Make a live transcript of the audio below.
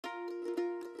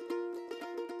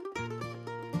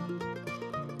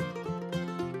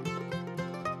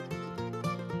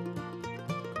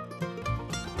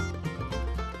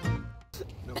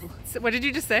So what did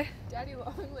you just say? Daddy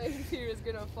Longlegs here is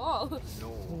gonna fall.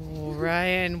 No. Oh,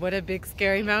 Ryan, what a big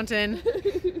scary mountain.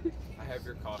 I have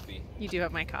your coffee. You do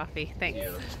have my coffee. Thanks.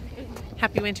 Yeah.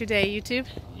 Happy winter day, YouTube.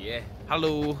 Yeah.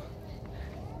 Hello.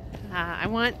 I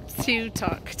want to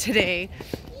talk today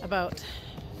about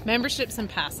memberships and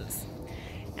passes.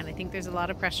 And I think there's a lot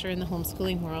of pressure in the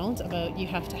homeschooling world about you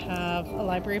have to have a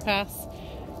library pass.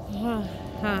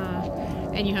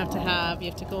 And you have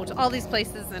to go to all these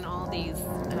places and all these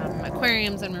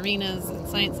aquariums and marinas and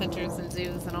science centers and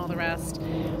zoos and all the rest.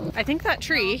 I think that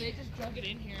tree, They just drug it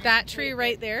in here. that tree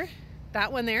right there,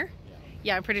 that one there,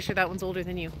 yeah, I'm pretty sure that one's older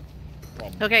than you.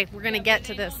 Probably. Okay, we're gonna get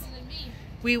to this.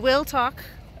 We will talk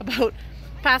about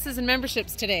passes and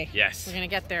memberships today. Yes. We're gonna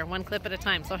get there one clip at a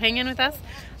time. So hang in with us.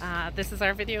 This is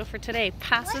our video for today.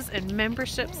 Passes and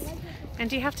memberships. And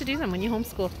do you have to do them when you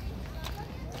homeschool?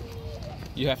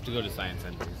 You have to go to science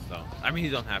centers, though. I mean,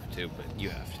 you don't have to, but you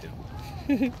have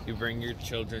to. You bring your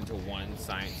children to one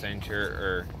science center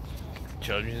or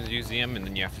children's museum, and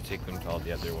then you have to take them to all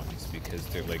the other ones because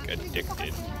they're like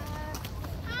addicted.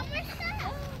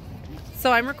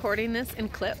 So I'm recording this in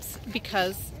clips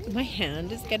because my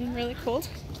hand is getting really cold.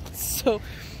 So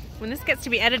when this gets to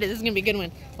be edited, this is gonna be a good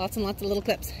one. Lots and lots of little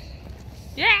clips.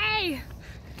 Yay!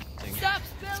 Stop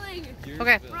spilling!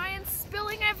 Okay. Ryan's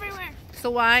spilling everywhere. So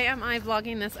why am I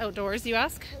vlogging this outdoors, you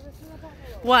ask?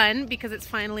 One, because it's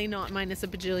finally not minus a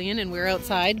bajillion and we're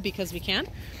outside because we can.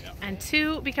 Yep. And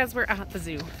two, because we're at the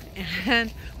zoo. And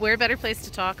where a better place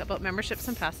to talk about memberships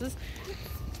and passes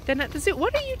than at the zoo.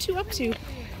 What are you two up to?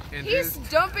 He's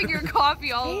dumping your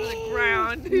coffee all over the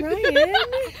ground. Ryan,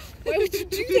 why would you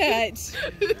do that?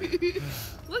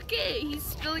 Look at it, he's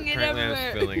spilling it Apparently I'm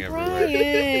everywhere. spilling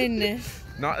everywhere. Ryan.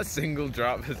 Not a single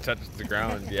drop has touched the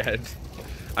ground yet.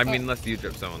 I mean, unless you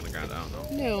drip some on the ground, I don't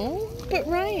know. No, but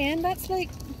Ryan, that's like,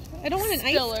 I don't want an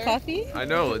Spiller. iced coffee. I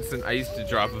know, it's an iced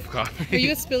drop of coffee. Are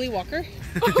you a Spilly Walker?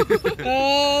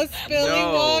 Oh, Spilly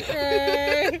No.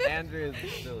 Walker. Andrea's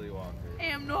a silly walker. I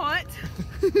am not.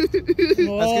 That's because you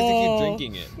keep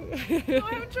drinking it. No,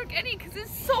 I haven't drunk any because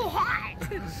it's so hot.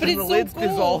 But And it's the so lid's cold.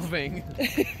 dissolving.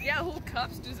 Yeah, whole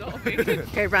cup's dissolving.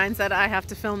 Okay, Ryan said I have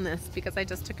to film this because I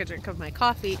just took a drink of my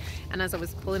coffee, and as I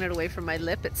was pulling it away from my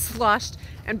lip, it sloshed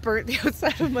and burnt the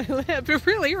outside of my lip. It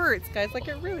really hurts, guys. Like,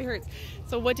 it really hurts.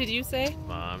 So what did you say?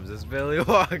 Mom's a Billy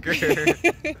Walker.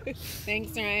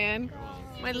 Thanks, Ryan.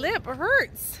 My lip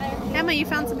hurts. Emma, you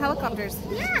found some helicopters.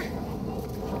 Yeah.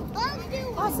 Let's do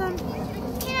one. Awesome.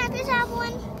 Can I just have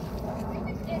one?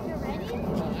 If you're ready.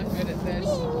 I'm good at this.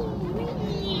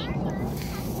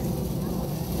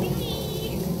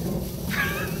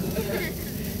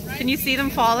 Can you see them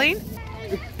falling?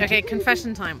 Okay,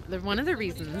 confession time. One of the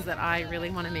reasons that I really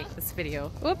want to make this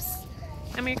video, oops,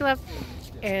 I'm your glove,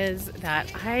 is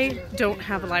that I don't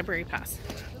have a library pass.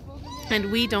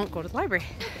 And we don't go to the library.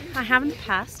 I have in the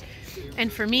past.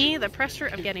 And for me, the pressure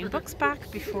of getting books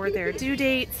back before their due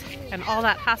dates and all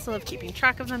that hassle of keeping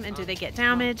track of them and do they get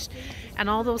damaged and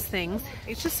all those things,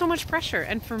 it's just so much pressure.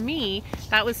 And for me,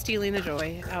 that was stealing the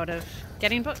joy out of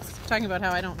getting books. Talking about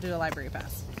how I don't do a library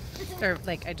pass. Or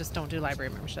like, I just don't do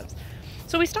library memberships.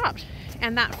 So we stopped.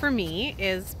 And that for me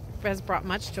has brought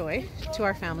much joy to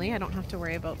our family. I don't have to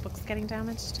worry about books getting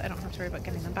damaged. I don't have to worry about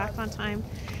getting them back on time.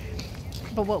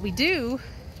 But what we do,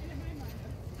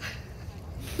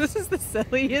 this is the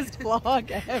silliest vlog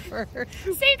ever.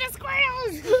 Save the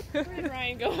squirrels! Where did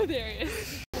Ryan go? There he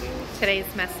is.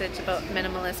 Today's message about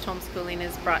minimalist homeschooling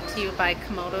is brought to you by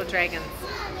Komodo dragons.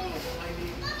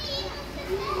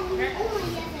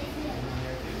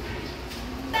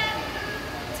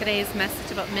 Today's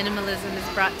message about minimalism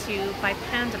is brought to you by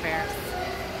panda bears.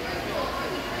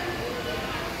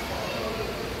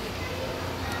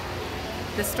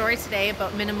 The story today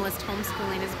about minimalist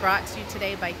homeschooling is brought to you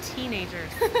today by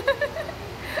teenagers.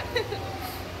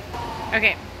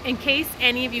 Okay, in case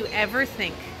any of you ever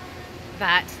think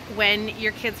that when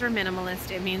your kids are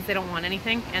minimalist, it means they don't want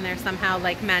anything and they're somehow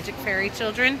like magic fairy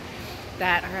children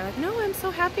that are like, no, I'm so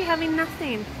happy having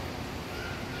nothing.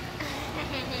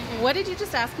 What did you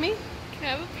just ask me? Can I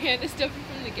have a panda stuffy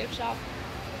from the gift shop?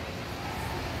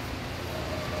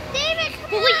 David,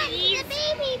 come on. The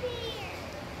baby bear.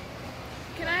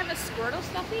 Can I have a Squirtle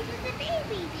stuffy? The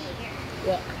baby bear.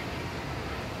 What?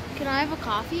 Can I have a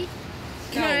coffee?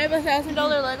 Can I have a $1,000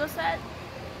 Lego set?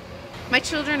 My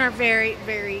children are very,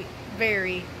 very,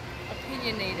 very,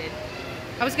 Opinionated.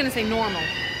 I was going to say normal.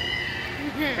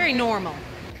 Very normal.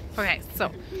 Okay,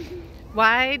 so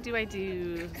why do I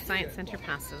do science center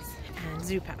passes and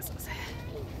zoo passes.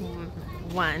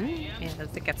 One is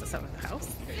it gets us out of the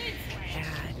house.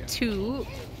 Two,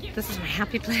 this is my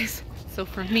happy place. So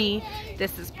for me,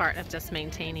 this is part of just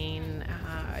maintaining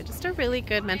just a really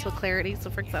good mental clarity. So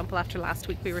for example, after last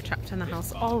week, we were trapped in the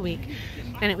house all week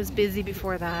and it was busy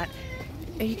before that.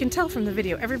 You can tell from the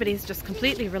video, everybody's just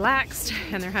completely relaxed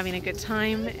and they're having a good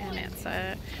time, and it's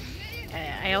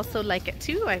I also like it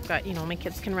too. I've got, you know, my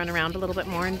kids can run around a little bit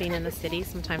more, and being in the city,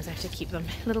 sometimes I have to keep them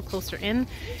a little closer in,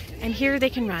 and here they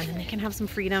can run and they can have some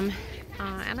freedom,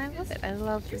 and I love it. I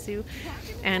love the zoo,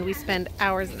 and we spend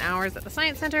hours and hours at the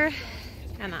science center,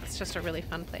 and that's just a really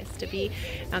fun place to be.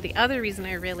 Now the other reason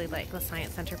I really like the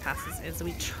science center passes is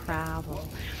we travel.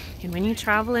 And when you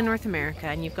travel in North America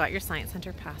and you've got your science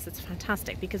center pass, it's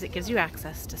fantastic because it gives you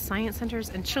access to science centers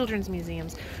and children's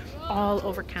museums all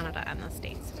over Canada and the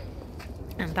States.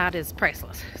 And that is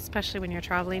priceless, especially when you're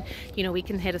traveling. You know, we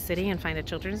can hit a city and find a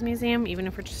children's museum, even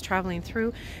if we're just traveling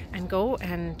through, and go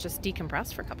and just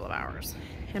decompress for a couple of hours.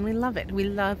 And we love it. We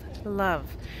love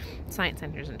science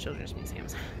centers and children's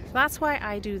museums. So that's why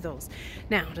I do those.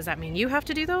 Now, does that mean you have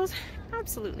to do those?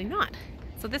 Absolutely not.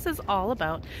 So this is all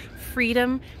about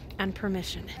freedom and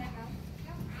permission.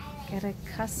 Get a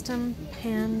custom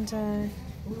panda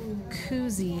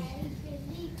koozie.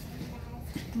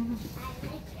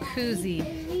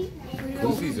 Koozie.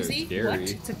 Koozies are scary. What?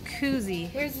 It's a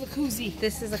koozie. Where's the koozie?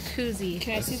 This is a koozie.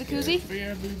 Can I see the koozie?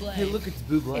 Hey, look, it's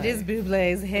Buble. It is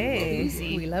Bublé's. Hey,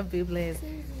 Koozie. we love Bublé's.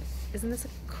 Isn't this a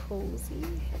cozy?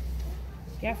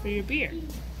 Yeah, for your beer.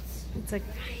 It's a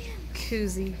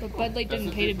koozie, But Bud Light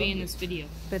didn't pay to be in this video.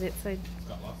 but it's a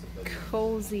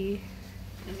cozy.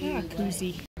 Yeah,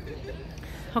 koozie.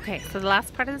 Okay, so the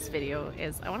last part of this video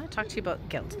is I want to talk to you about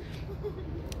guilt.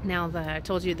 Now, I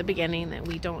told you at the beginning that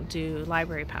we don't do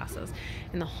library passes.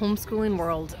 In the homeschooling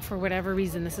world, for whatever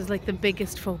reason, this is like the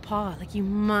biggest faux pas. Like, you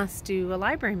must do a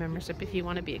library membership if you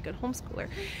want to be a good homeschooler.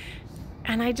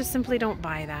 And I just simply don't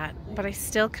buy that, but I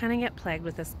still kind of get plagued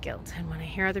with this guilt. And when I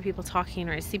hear other people talking,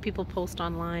 or I see people post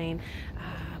online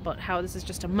about how this is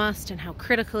just a must and how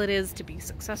critical it is to be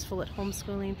successful at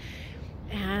homeschooling,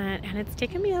 and it's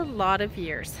taken me a lot of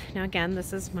years. Now again,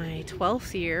 this is my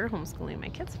 12th year homeschooling my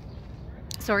kids.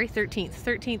 Sorry,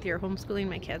 13th year homeschooling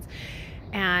my kids.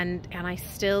 And I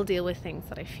still deal with things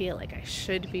that I feel like I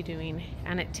should be doing,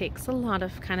 and it takes a lot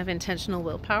of kind of intentional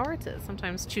willpower to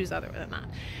sometimes choose other than that.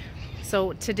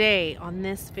 So today on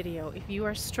this video, if you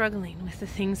are struggling with the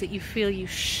things that you feel you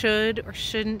should or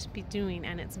shouldn't be doing,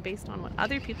 and it's based on what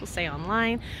other people say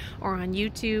online or on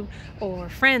YouTube or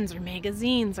friends or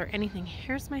magazines or anything,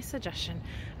 here's my suggestion.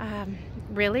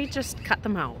 Really just cut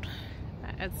them out.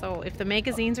 And so if the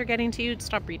magazines are getting to you,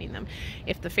 stop reading them.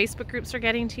 If the Facebook groups are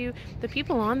getting to you, the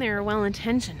people on there are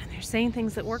well-intentioned and they're saying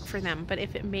things that work for them. But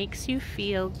if it makes you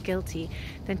feel guilty,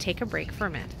 then take a break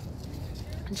from it.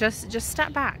 Just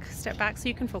step back so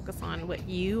you can focus on what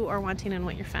you are wanting and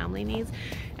what your family needs,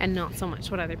 and not so much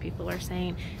what other people are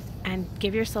saying, and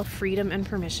give yourself freedom and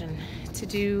permission to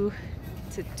do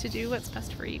what's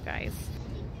best for you guys.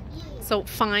 So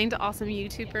find awesome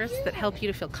YouTubers that help you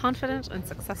to feel confident and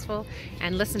successful,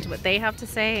 and listen to what they have to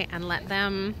say, and let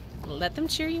them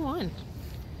cheer you on.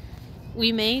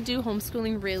 We may do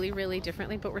homeschooling really, really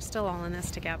differently, but we're still all in this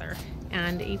together.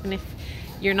 And even if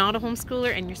you're not a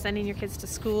homeschooler and you're sending your kids to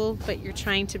school, but you're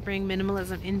trying to bring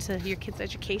minimalism into your kids'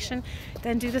 education,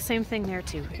 then do the same thing there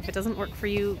too. If it doesn't work for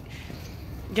you,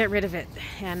 get rid of it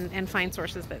and find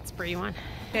sources that spur you on.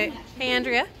 Okay. Hey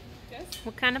Andrea, Yes?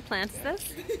 what kind of plant is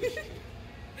this?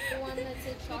 The one that's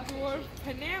a dwarf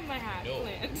Panama hat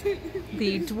plant.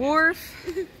 The dwarf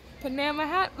Panama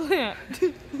hat plant.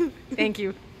 Thank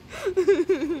you.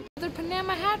 The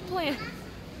Panama hat plant.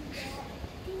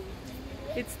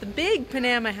 It's the big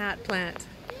Panama hat plant.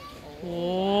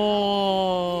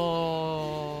 Oh.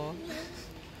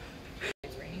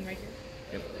 It's raining right here.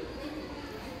 Yep.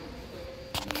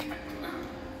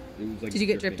 It was like Did you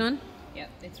get dripped on? Yep,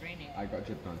 it's raining. I got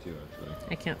dripped on too, actually.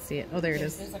 I can't see it. Oh, there it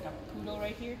is. There's like a poodle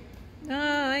right here.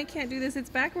 Oh, I can't do this. It's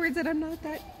backwards and I'm not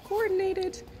that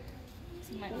coordinated.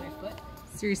 See my foot?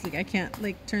 Seriously, I can't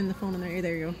like turn the phone in there.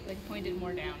 There you go. Like pointed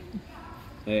more down.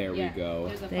 There Yeah, we go.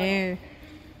 there's a There.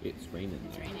 It's raining.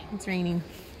 It's raining. It's raining.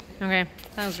 Okay,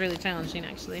 that was really challenging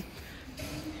actually.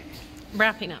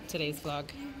 Wrapping up today's vlog.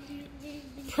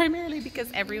 Primarily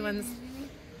because everyone's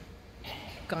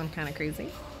gone kind of crazy.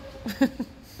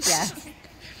 Yes.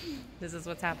 This is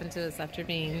what's happened to us after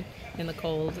being in the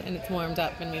cold, and it's warmed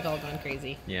up and we've all gone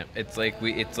crazy. Yeah, it's like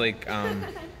you get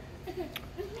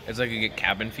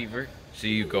cabin fever, so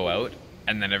you go out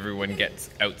and then everyone gets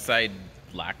outside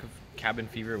lack of cabin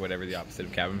fever, whatever the opposite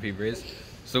of cabin fever is.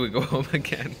 So we go home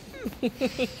again.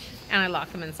 And I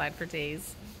lock them inside for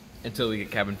days. Until we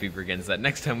get cabin fever again, so that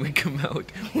next time we come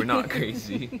out, we're not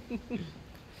crazy.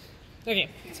 Okay,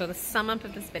 so the sum up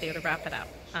of this video to wrap it up.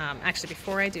 Actually,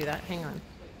 before I do that, hang on.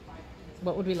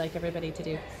 What would we like everybody to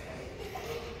do?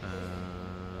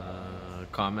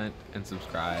 Comment and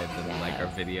subscribe and like our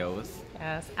videos.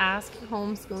 Yes, ask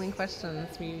homeschooling questions.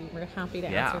 We're happy to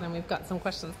answer them. We've got some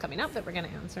questions coming up that we're going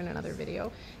to answer in another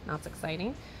video. That's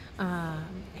exciting.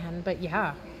 But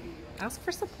yeah, ask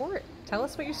for support. Tell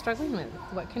us what you're struggling with.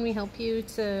 What can we help you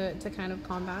to kind of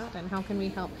combat, and how can we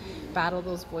help battle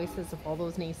those voices of all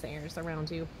those naysayers around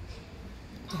you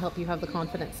to help you have the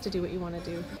confidence to do what you want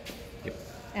to do. Yep.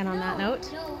 And on that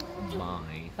note,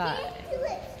 bye.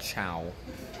 Ciao.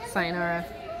 Sayonara.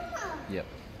 Yep.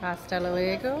 Hasta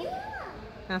luego.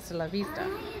 Hasta la vista.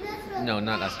 No,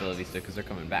 not hasta la vista, because they're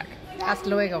coming back. Hasta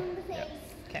luego. Yep.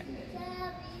 Okay.